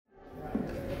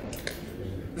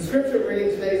scripture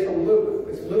reading today is from Luke.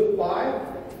 It's Luke 5,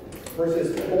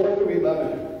 verses 4 through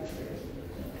 11.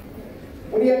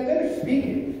 When he had finished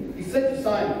speaking, he said to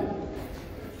Simon,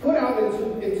 "Put out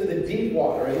into the deep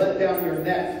water and let down your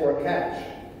nets for a catch."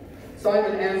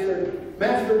 Simon answered,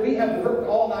 "Master, we have worked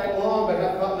all night long but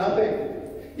have caught nothing.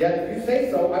 Yet if you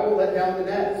say so, I will let down the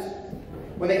nets."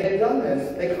 When they had done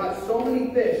this, they caught so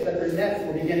many fish that their nets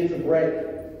were beginning to break.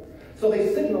 So they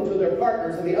signaled to their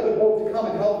partners in the other boat to come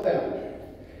and help them.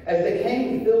 As they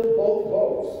came, he filled both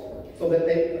boats so that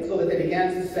they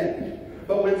began to sink.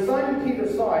 But when Simon Peter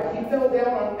saw it, he fell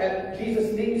down at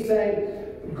Jesus' knees, saying,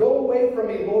 "Go away from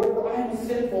me, Lord, for I am a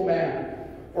sinful man."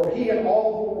 For he and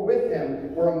all who were with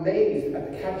him were amazed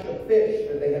at the catch of fish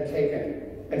that they had taken.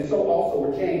 And so also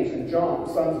were James and John,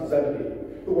 sons of Zebedee,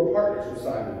 who were partners with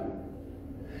Simon.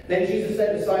 Then Jesus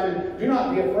said to Simon, "Do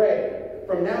not be afraid.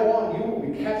 From now on you will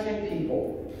be catching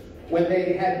people." When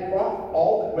they had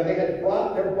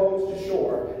brought their boats to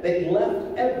shore, they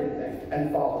left everything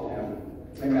and followed him.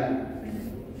 Amen.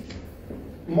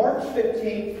 March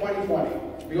 15th, 2020.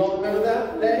 Do you all remember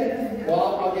that day?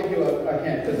 Well, I'll give you a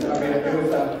hint, because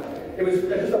it was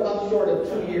just a month short of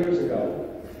 2 years ago.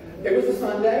 It was a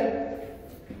Sunday.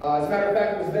 As a matter of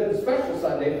fact, it was a bit of a special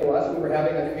Sunday for us. We were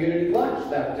having a community lunch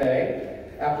that day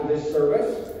after this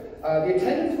service. The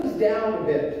attendance was down a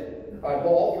bit for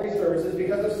all three services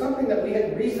because of something that we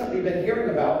had recently been hearing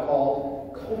about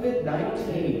called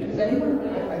COVID-19. Has anyone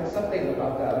heard something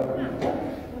about that?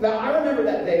 Now, I remember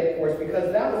that day, of course,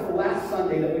 because that was the last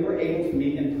Sunday that we were able to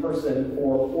meet in person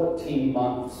for 14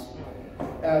 months.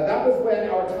 That was when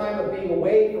our time of being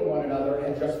away from one another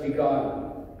had just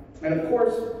begun. And of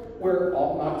course, we're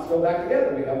all not still back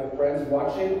together. We have friends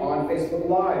watching on Facebook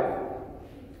Live.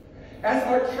 As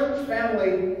a church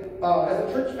family,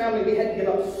 we had to give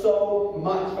up so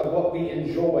much of what we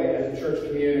enjoy as a church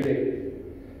community.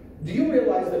 Do you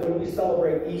realize that when we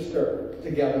celebrate Easter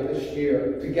together this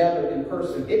year, together in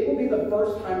person, it will be the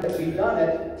first time that we've done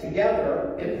it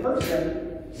together in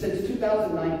person since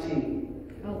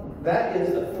 2019. That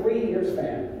is a 3-year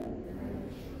span.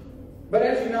 But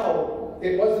as you know,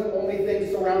 it wasn't only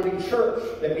things surrounding church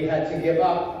that we had to give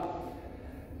up.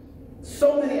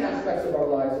 So many aspects of our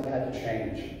lives have had to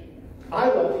change. I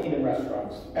love to eat in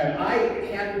restaurants, and I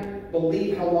can't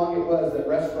believe how long it was that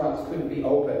restaurants couldn't be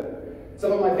open.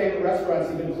 Some of my favorite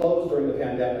restaurants even closed during the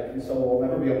pandemic, and so we'll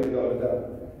never be able to go to them.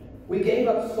 We gave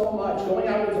up so much, going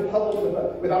out into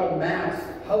public without a mask,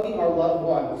 hugging our loved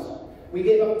ones. We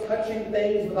gave up touching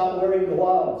things without wearing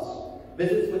gloves,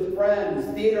 visits with friends,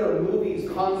 theater, movies,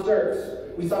 concerts.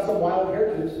 We saw some wild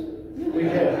hairdos. We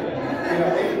did.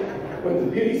 When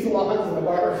the beauty salons and the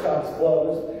barber shops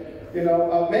closed.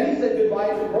 Many said goodbye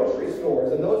to grocery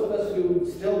stores, and those of us who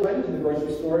still went to the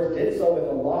grocery stores did so with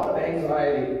a lot of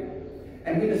anxiety.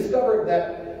 And we discovered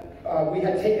that we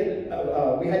had taken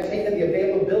the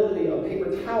availability of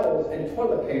paper towels and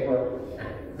toilet paper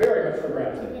very much for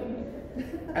granted.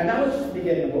 And that was just the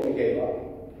beginning of what we gave up.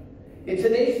 In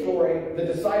today's story, the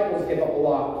disciples gave up a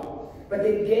lot, but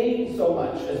they gained so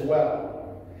much as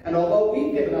well. And although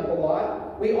we've given up a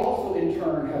lot, we also in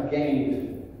turn have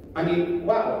gained. I mean,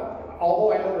 wow.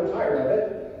 Although I know we're tired of it,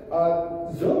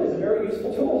 Zoom is a very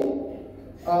useful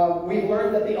tool. We've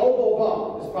learned that the elbow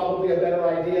bump is probably a better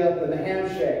idea than the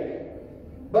handshake.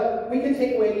 But we can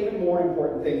take away even more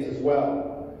important things as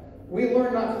well. We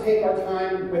learn not to take our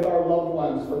time with our loved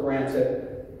ones for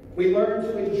granted. We learn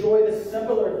to enjoy the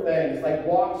simpler things like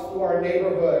walks through our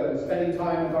neighborhood and spending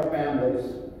time with our families.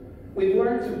 We've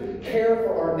learned to care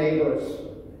for our neighbors.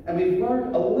 And we've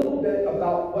learned a little bit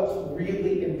about what's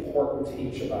really important to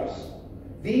each of us.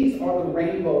 These are the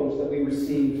rainbows that we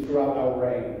received throughout our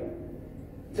reign.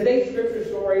 Today's scripture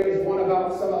story is one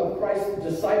about some of Christ's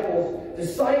disciples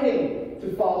deciding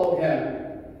to follow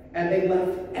him. And they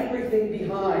left everything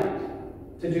behind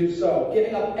to do so,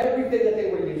 giving up everything that they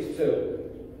were used to.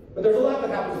 But there's a lot that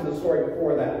happens in the story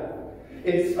before that.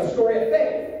 It's a story of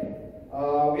faith.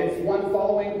 It's one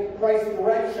following Christ's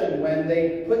direction when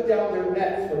they put down their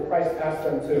nets when Christ asked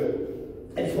them to.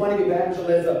 It's one of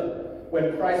evangelism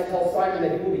when Christ tells Simon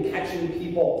that he will be catching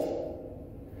people.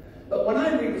 But when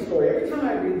I read the story, every time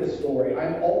I read the story,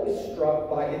 I'm always struck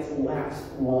by its last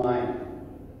line.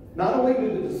 Not only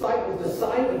do the disciples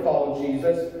decide to follow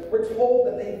Jesus, we're told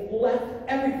that they've left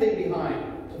everything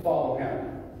behind to follow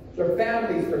him. Their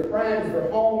families, their friends, their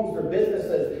homes, their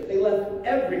businesses, they left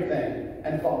everything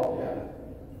and followed him.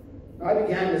 I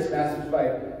began this message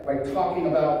by talking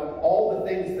about all the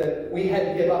things that we had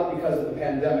to give up because of the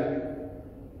pandemic.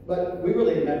 But we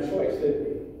really didn't have a choice, did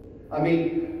we? I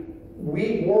mean,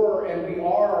 we were and we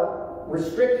are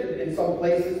restricted in some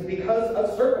places because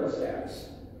of circumstance.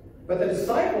 But the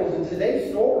disciples in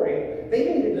today's story, they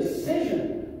made a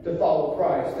decision to follow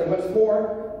Christ. And what's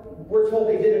more, we're told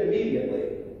they did it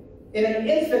immediately. In an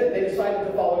instant, they decided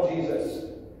to follow Jesus.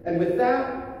 And with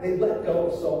that, they let go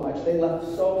of so much. They left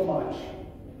so much.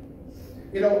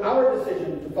 You know, our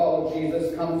decision to follow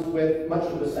Jesus comes with much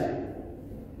of the same.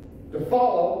 To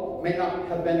follow may not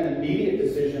have been an immediate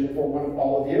decision for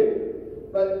all of you,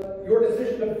 but your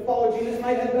decision to follow Jesus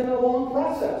might have been a long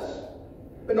process.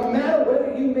 But no matter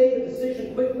whether you made the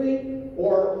decision quickly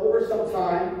or over some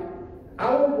time,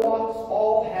 our walks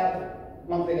all have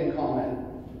one thing in common.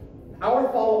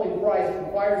 Our following Christ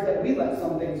requires that we let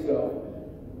some things go,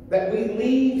 that we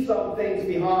leave some things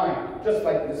behind, just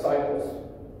like the disciples.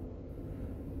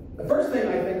 The first thing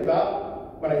I think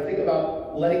about when I think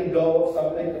about letting go of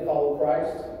something to follow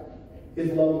Christ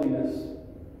is loneliness.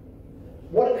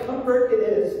 What a comfort it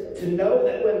is to know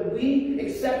that when we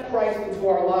accept Christ into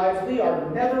our lives, we are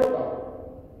never alone.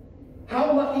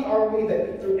 How lucky are we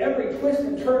that through every twist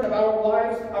and turn of our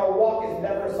lives, our walk is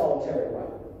never a solitary one.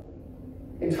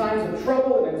 In times of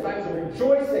trouble and in times of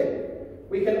rejoicing,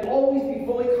 we can always be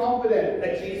fully confident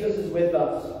that Jesus is with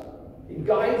us. He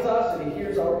guides us and He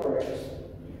hears our prayers.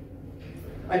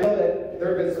 I know that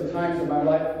there have been some times in my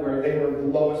life where they were the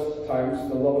lowest times,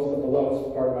 the lowest of the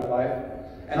lowest part of my life,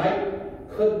 and I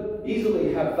could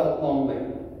easily have felt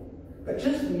lonely. But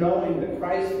just knowing that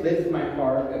Christ lives in my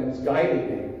heart and is guiding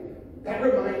me, that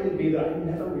reminded me that I'm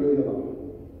never really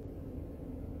alone.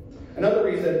 Another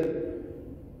reason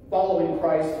following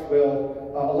Christ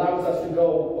will allows us to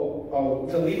go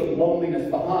to leave loneliness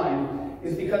behind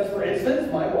is because, for instance,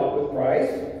 my walk with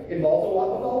Christ involves a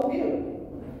walk with all of you.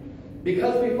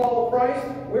 Because we follow Christ,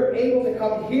 we're able to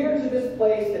come here to this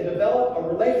place and develop a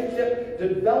relationship,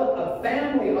 develop a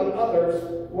family of others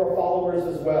who are followers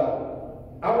as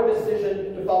well. Our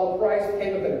decision to follow Christ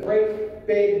came with a great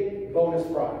big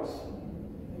bonus prize.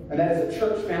 And that is a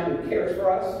church family that cares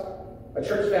for us, a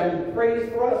church family that prays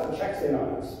for us and checks in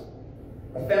on us,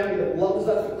 a family that loves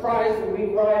us, that cries when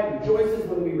we cry and rejoices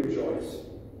when we rejoice,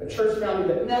 a church family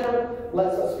that never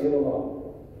lets us feel alone.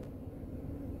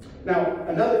 Now,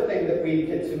 another thing that we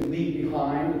get to leave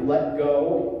behind, let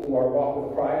go through our walk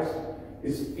with Christ,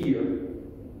 is fear.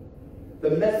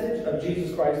 The message of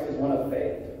Jesus Christ is one of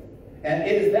faith. And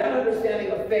it is that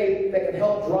understanding of faith that can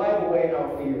help drive away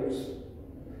our fears.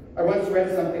 I once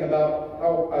read something about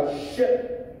how a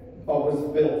ship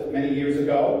was built many years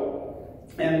ago.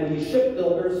 And when the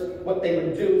shipbuilders, what they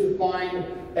would do to find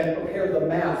and prepare the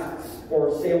masts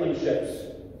for sailing ships.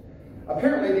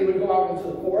 Apparently, they would go out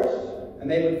into the forest, and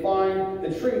they would find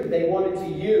the tree that they wanted to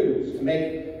use to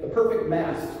make the perfect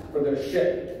mast for their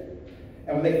ship.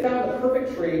 And when they found the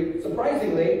perfect tree,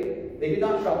 surprisingly, they did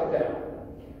not chop it down.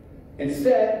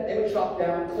 Instead, they would chop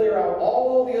down, clear out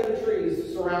all the other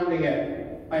trees surrounding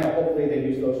it. I know, hopefully they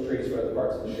use those trees for other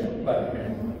parts of the ship,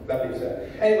 but that being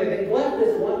said. Anyway, they left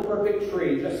this one perfect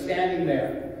tree just standing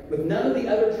there, with none of the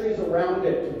other trees around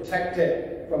it to protect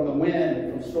it from the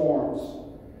wind, from storms.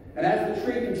 And as the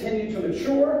tree continued to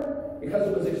mature, because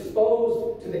it was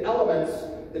exposed to the elements,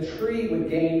 the tree would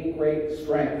gain great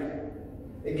strength.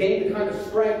 It gained the kind of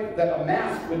strength that a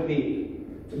mast would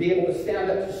need to be able to stand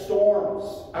up to storms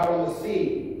out on the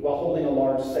sea while holding a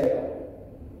large sail.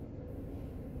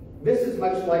 This is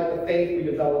much like the faith we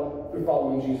develop through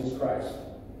following Jesus Christ.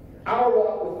 Our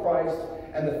walk with Christ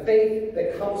and the faith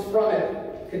that comes from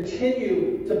it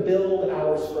continue to build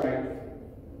our strength.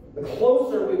 The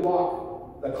closer we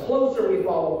walk, the closer we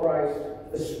follow Christ,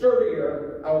 the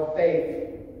sturdier our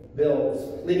faith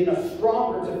builds, leaving us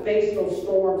stronger to face those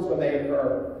storms when they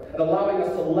occur, and allowing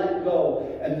us to let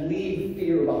go and leave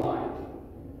fear behind.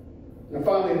 And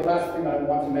finally, the last thing I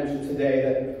want to mention today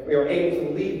that we are able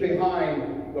to leave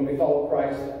behind when we follow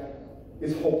Christ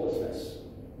is hopelessness.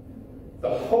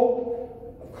 The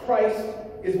hope of Christ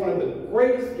is one of the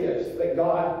greatest gifts that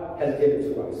God has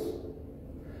given to us.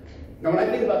 Now, when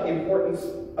I think about the importance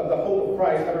of the hope of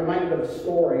Christ, I'm reminded of a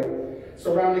story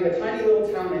surrounding a tiny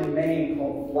little town in Maine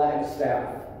called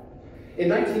Flagstaff. In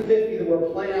 1950, there were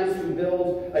plans to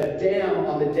build a dam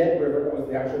on the Dead River. That was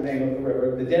the actual name of the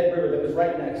river. The Dead River that was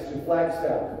right next to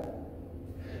Flagstaff.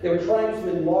 They were trying to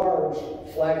enlarge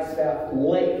Flagstaff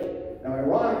Lake. Now,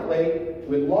 ironically,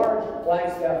 to enlarge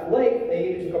Flagstaff Lake, they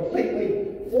needed to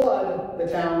completely flood the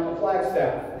town of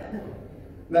Flagstaff.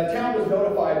 The town was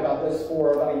notified about this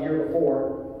for about a year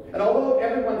before. And although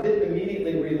everyone didn't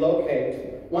immediately relocate,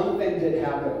 one thing did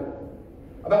happen.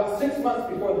 About 6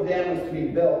 months before the dam was to be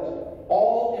built,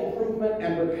 all improvement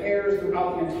and repairs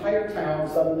throughout the entire town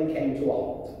suddenly came to a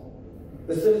halt.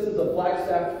 The citizens of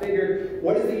Flagstaff figured,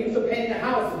 what is the use of painting a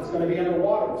house if it's going to be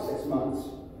underwater for 6 months?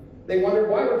 They wondered,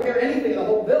 why repair anything in the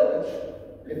whole village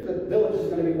if the village is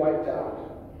going to be wiped out?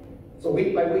 So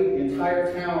week by week, the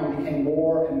entire town became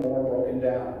more and more broken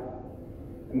down.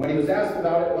 And when he was asked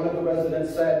about it, one of the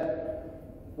residents said,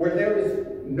 where there is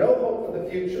no hope for the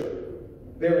future,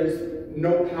 there is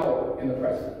no power in the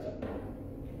present.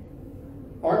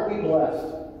 Aren't we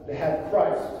blessed to have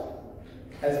Christ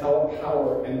as our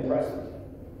power in the present?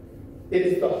 It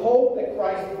is the hope that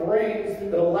Christ brings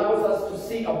that allows us to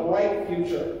see a bright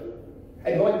future.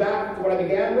 And going back to what I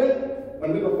began with,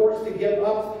 when we were forced to give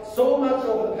up so much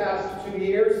over the past 2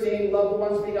 years, seeing loved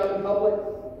ones be out in public,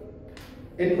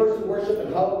 in-person worship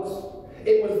and hugs,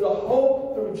 it was the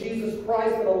hope through Jesus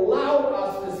Christ that allowed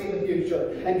us to see the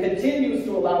future and continues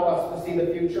to allow us to see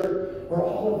the future where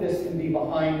all of this can be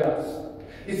behind us.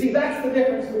 You see, that's the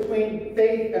difference between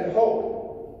faith and hope.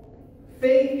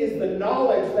 Faith is the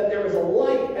knowledge that there is a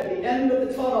light at the end of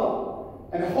the tunnel,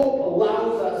 and hope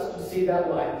allows us to see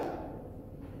that light.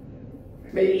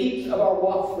 May each of our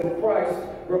walks with Christ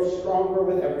grow stronger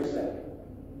with every step.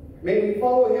 May we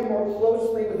follow him more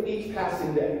closely with each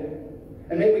passing day.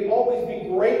 And may we always be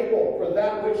grateful for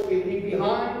that which we leave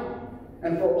behind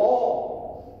and for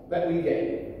all that we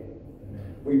gain.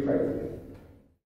 We pray for you.